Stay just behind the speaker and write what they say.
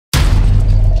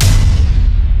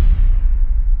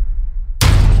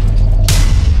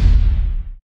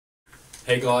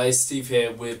Hey guys, Steve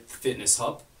here with Fitness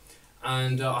Hub,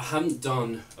 and I haven't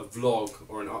done a vlog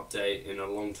or an update in a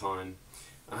long time.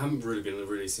 I haven't really been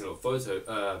releasing a lot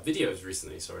of videos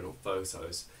recently, sorry, not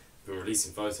photos. I've been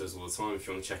releasing photos all the time. If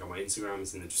you want to check out my Instagram,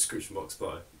 it's in the description box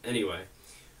below. Anyway,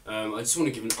 I just want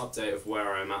to give an update of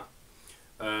where I'm at.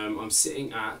 I'm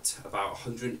sitting at about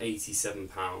 187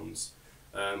 pounds.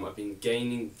 I've been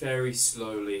gaining very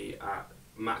slowly at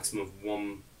maximum of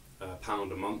 £1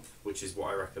 a month, which is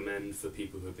what I recommend for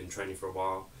people who have been training for a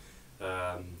while.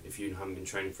 If you haven't been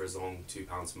training for as long,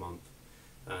 £2 a month.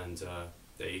 And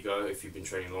there you go. If you've been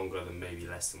training longer, then maybe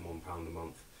less than £1 a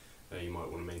month. You might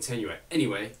want to maintain your weight.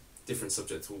 Anyway, different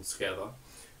subject altogether.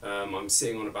 I'm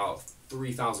sitting on about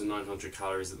 3,900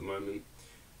 calories at the moment.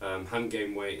 Haven't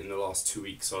gained weight in the last 2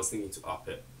 weeks, so I was thinking to up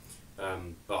it.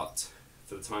 But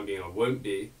for the time being, I won't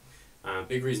be.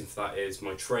 Big reason for that is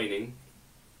my training.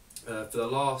 For the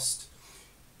last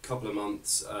couple of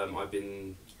months, I've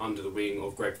been under the wing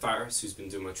of Greg Farris, who's been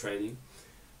doing my training.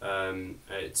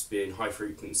 It's been high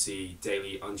frequency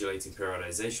daily undulating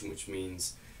periodization, which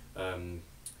means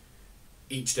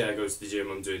each day I go to the gym,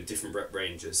 I'm doing different rep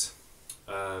ranges.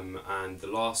 And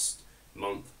the last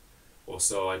month or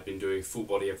so, I've been doing full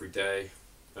body every day.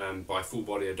 By full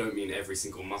body, I don't mean every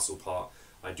single muscle part.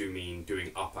 I do mean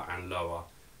doing upper and lower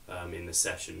in the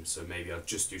session. So maybe I'll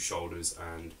just do shoulders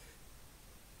and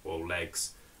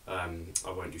legs. I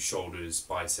won't do shoulders,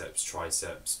 biceps,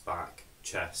 triceps, back,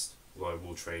 chest. Although I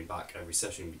will train back every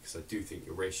session because I do think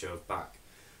your ratio of back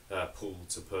pull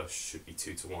to push should be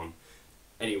 2 to 1.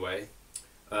 Anyway,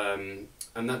 and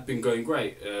that's been going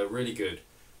great, really good.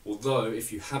 Although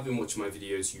if you have been watching my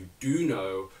videos, you do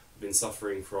know I've been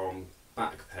suffering from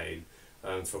back pain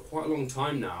for quite a long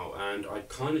time now, and I'd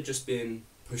kind of just been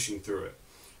pushing through it,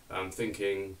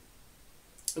 thinking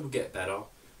it will get better.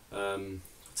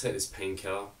 Take this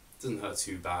painkiller, doesn't hurt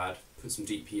too bad, put some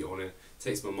deep heat on it,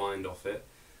 takes my mind off it.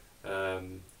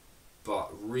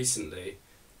 But recently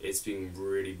it's been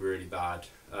really bad.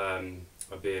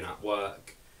 I've been at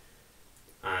work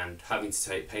and having to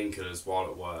take painkillers while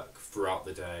at work throughout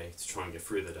the day to try and get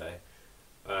through the day.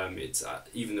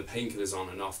 Even the painkillers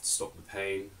aren't enough to stop the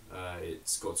pain.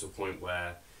 It's got to a point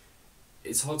where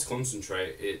it's hard to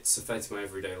concentrate. It's affecting my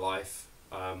everyday life.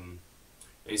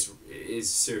 It is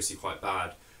seriously quite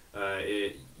bad.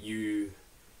 If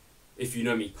you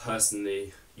know me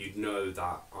personally, you'd know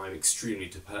that I'm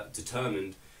extremely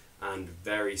determined and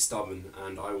very stubborn,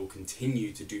 and I will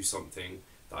continue to do something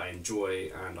that I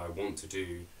enjoy and I want to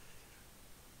do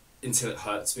until it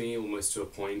hurts me, almost to a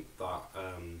point that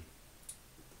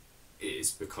it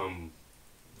has become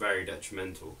very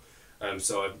detrimental.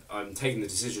 So I'm taking the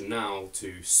decision now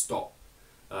to stop.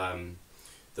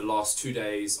 The last 2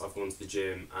 days I've gone to the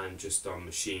gym and just done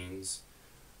machines,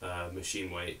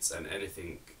 machine weights, and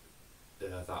anything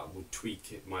that would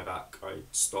tweak my back, I'd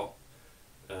stop.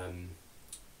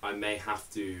 I may have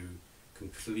to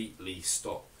completely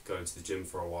stop going to the gym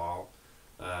for a while.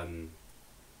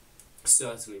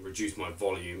 Certainly reduce my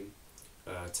volume,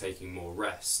 taking more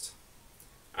rest.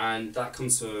 And that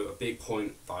comes to a big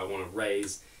point that I want to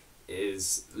raise,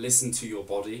 is listen to your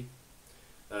body.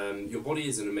 Your body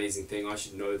is an amazing thing. I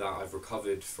should know that. I've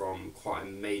recovered from quite a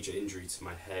major injury to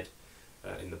my head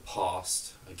in the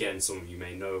past. Again, some of you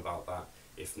may know about that.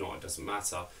 If not, it doesn't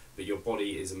matter. But your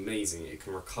body is amazing. It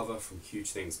can recover from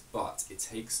huge things, but it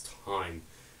takes time.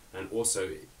 And also,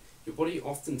 your body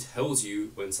often tells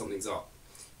you when something's up.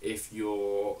 If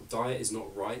your diet is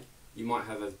not right, you might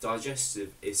have a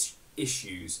digestive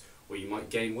issues, or you might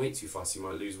gain weight too fast, you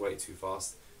might lose weight too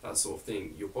fast, that sort of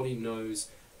thing. Your body knows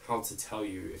how to tell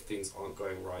you if things aren't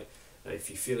going right. If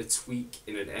you feel a tweak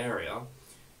in an area,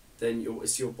 then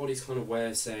it's your body's kind of way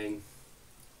of saying,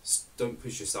 don't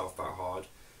push yourself that hard,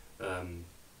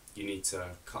 you need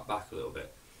to cut back a little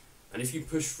bit. And if you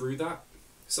push through that,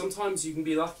 sometimes you can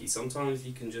be lucky, sometimes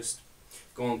you can just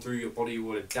go on through, your body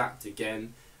will adapt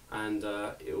again, and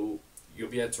you'll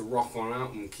be able to rock on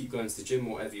out and keep going to the gym,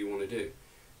 whatever you want to do.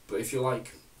 But if you're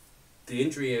like the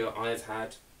injury I've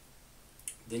had,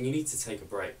 then you need to take a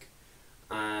break.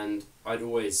 And I'd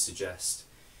always suggest,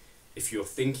 if you're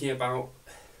thinking about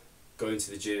going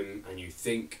to the gym and you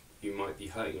think you might be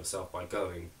hurting yourself by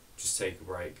going, just take a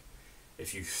break.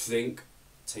 If you think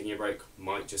taking a break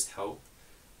might just help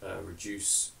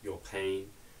reduce your pain,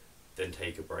 then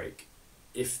take a break.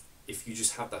 If you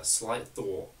just have that slight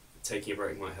thought, taking a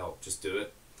break might help, just do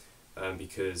it.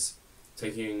 Because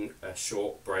taking a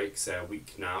short break, say a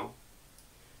week now,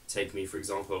 take me for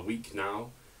example a week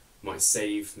now, might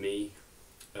save me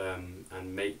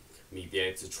and make me be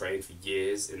able to train for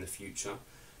years in the future.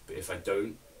 But if I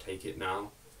don't take it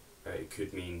now, it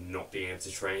could mean not being able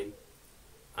to train.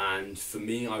 And for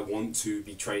me, I want to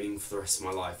be training for the rest of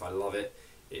my life. I love it.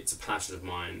 It's a passion of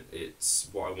mine. It's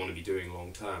what I want to be doing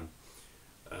long term.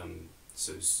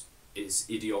 So it's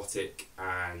idiotic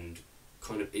and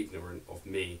kind of ignorant of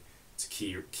me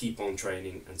to keep on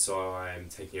training, and so I am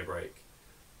taking a break.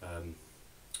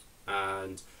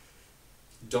 And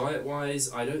diet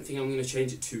wise, I don't think I'm going to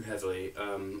change it too heavily.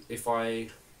 If I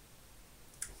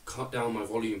cut down my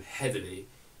volume heavily,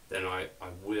 then I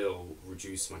will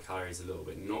reduce my calories a little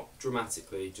bit, not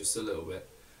dramatically, just a little bit,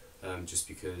 just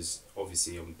because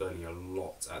obviously I'm burning a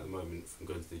lot at the moment from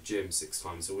going to the gym 6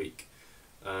 times a week.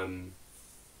 And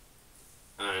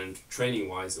training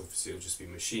wise, obviously it'll just be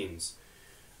machines,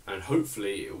 and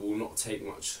hopefully it will not take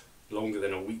much longer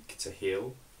than a week to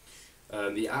heal.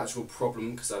 The actual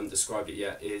problem, because I haven't described it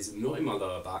yet, is not in my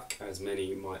lower back as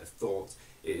many might have thought.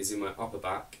 It is in my upper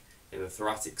back, in the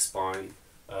thoracic spine,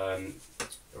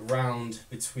 around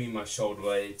between my shoulder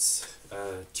blades,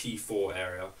 T4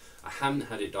 area. I haven't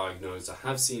had it diagnosed. I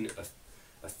have seen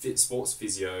a fit sports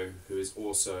physio who is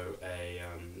also a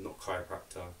not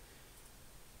chiropractor,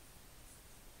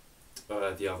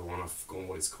 the other one, I've forgotten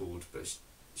what it's called, but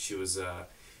she was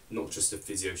not just a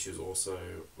physio, she was also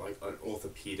like an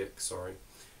orthopedic, sorry,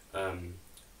 and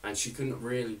she couldn't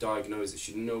really diagnose it.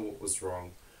 She didn't know what was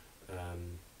wrong.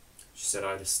 She said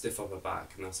I had a stiff upper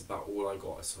back, and that's about all I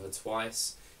got. I saw her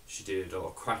twice. She did a lot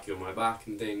of cracking on my back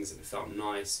and things, and it felt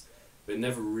nice, but it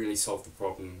never really solved the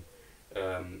problem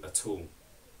at all.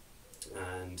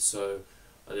 And so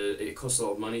it cost a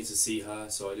lot of money to see her,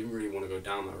 so I didn't really want to go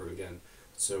down that route again.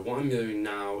 So what I'm doing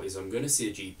now is I'm going to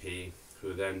see a GP, who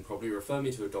will then probably refer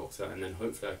me to a doctor, and then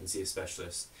hopefully I can see a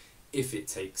specialist if it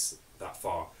takes that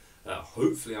far.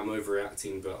 Hopefully I'm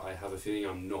overreacting, but I have a feeling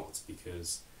I'm not,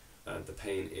 because the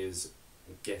pain is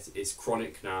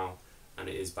chronic now, and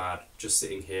it is bad. Just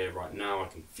sitting here right now, I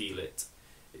can feel it.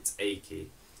 It's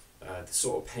achy. The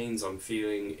sort of pains I'm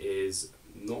feeling is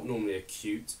not normally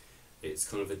acute. It's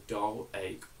kind of a dull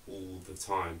ache all the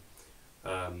time.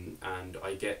 And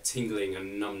I get tingling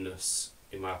and numbness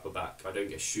in my upper back. I don't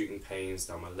get shooting pains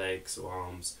down my legs or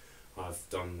arms. I've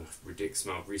done a ridiculous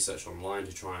amount of research online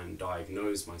to try and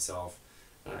diagnose myself.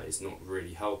 It's not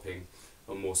really helping.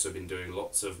 I've also been doing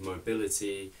lots of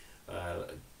mobility,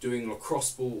 doing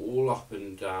lacrosse ball all up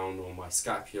and down on my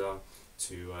scapula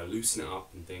to loosen it up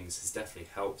and things has definitely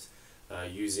helped.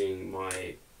 Using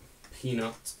my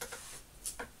peanut,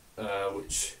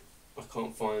 which I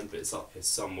can't find, but it's up here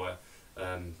somewhere.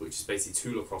 Which is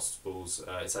basically 2 lacrosse balls.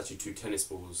 It's actually 2 tennis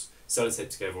balls sellotaped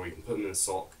together, or you can put them in a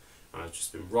sock. And I've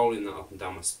just been rolling that up and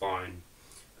down my spine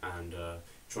and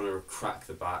trying to crack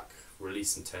the back,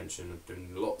 release some tension. I'm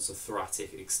doing lots of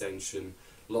thoracic extension,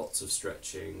 lots of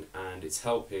stretching, and it's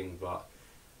helping. But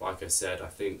like I said, I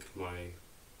think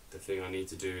the thing I need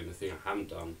to do, and the thing I haven't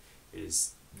done,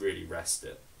 is really rest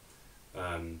it.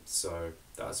 So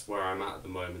that's where I'm at the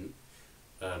moment.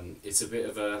 It's a bit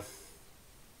of a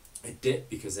dip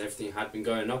because everything had been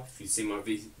going up. If you've seen my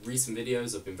recent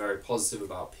videos, I've been very positive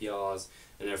about PRs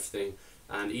and everything,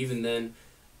 and even then,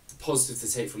 the positive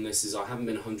to take from this is I haven't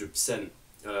been 100%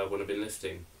 when I've been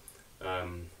lifting.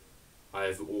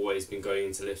 I've always been going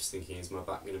into lifts thinking, is my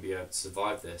back going to be able to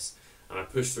survive this? And I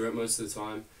push through it most of the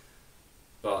time,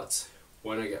 but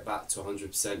when I get back to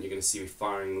 100%, you're going to see me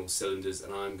firing all cylinders,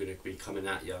 and I'm going to be coming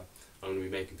at you. I'm going to be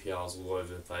making PRs all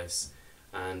over the place.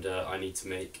 And I need to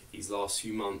make these last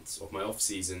few months of my off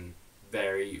season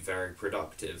very, very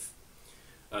productive.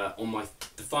 The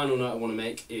final note I want to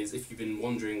make is, if you've been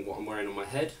wondering what I'm wearing on my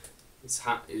head, this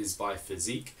hat is by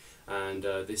Physique, and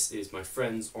this is my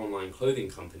friend's online clothing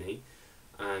company,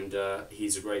 and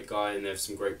he's a great guy and they have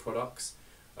some great products.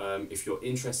 If you're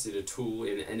interested at all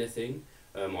in anything,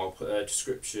 I'll put a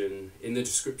description in the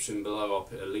description below. I'll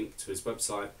put a link to his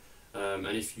website, and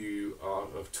if you are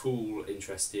at all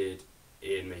interested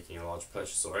in making a large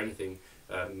purchase or anything,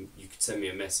 you could send me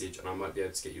a message and I might be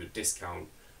able to get you a discount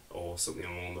or something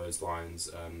along those lines,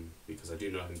 because I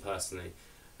do know him personally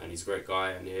and he's a great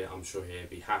guy, and I'm sure he'll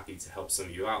be happy to help some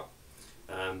of you out.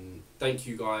 Thank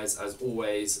you guys, as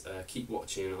always. Keep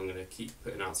watching. I'm going to keep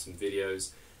putting out some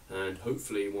videos, and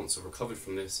hopefully once I've recovered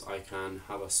from this, I can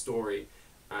have a story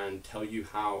and tell you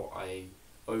how I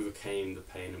overcame the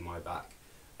pain in my back,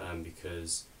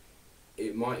 because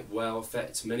it might well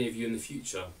affect many of you in the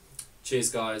future.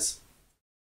 Cheers guys.